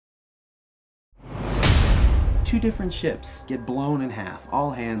2 different ships get blown in half,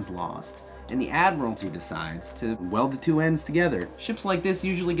 all hands lost, and the Admiralty decides to weld the 2 ends together. Ships like this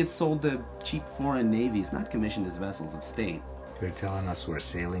usually get sold to cheap foreign navies, not commissioned as vessels of state. You're telling us we're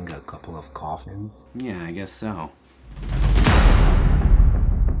sailing a couple of coffins? Yeah, I guess so.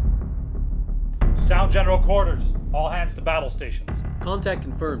 Sound general quarters. All hands to battle stations. Contact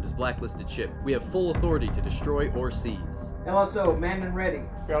confirmed as blacklisted ship. We have full authority to destroy or seize. LSO, manned and ready.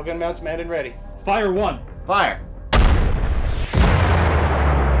 Railgun mounts manned and ready. Fire 1. Fire!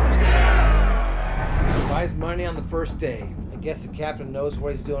 Buys money on the first day. I guess the captain knows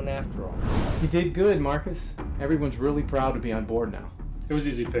what he's doing after all. You did good, Marcus. Everyone's really proud to be on board now. It was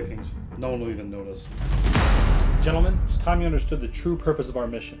easy pickings. No one will even notice. Gentlemen, it's time you understood the true purpose of our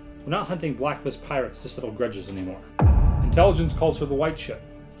mission. We're not hunting blacklist pirates to settle grudges anymore. Intelligence calls her the White Ship.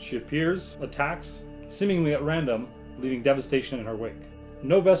 She appears, attacks, seemingly at random, leaving devastation in her wake.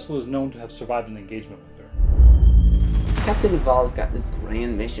 No vessel is known to have survived an engagement with her. Captain DeVol's got this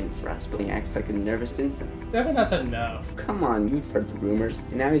grand mission for us, but he acts like a nervous infant. Devin, that's enough. Come on, you've heard the rumors,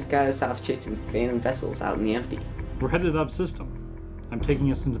 and now he's got us off chasing phantom vessels out in the empty. We're headed out of system. I'm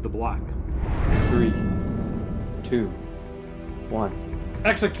taking us into the black. 3, 2, 1.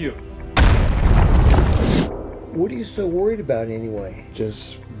 Execute! What are you so worried about anyway?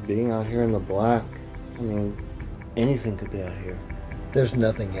 Just being out here in the black. I mean, anything could be out here. There's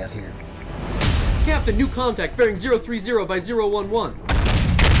nothing out here. Captain, new contact bearing 030 by 011.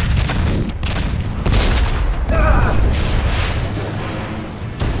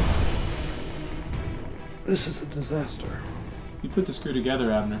 This is a disaster. You put this crew together,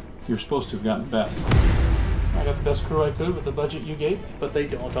 Abner. You're supposed to have gotten the best. I got the best crew I could with the budget you gave me, but they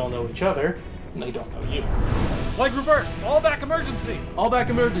don't all know each other, and they don't know you. Flag reversed! All back emergency! All back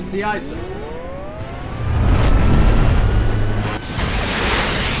emergency, aye, sir.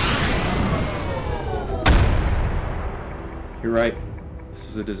 You're right. This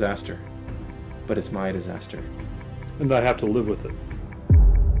is a disaster. But it's my disaster. And I have to live with it.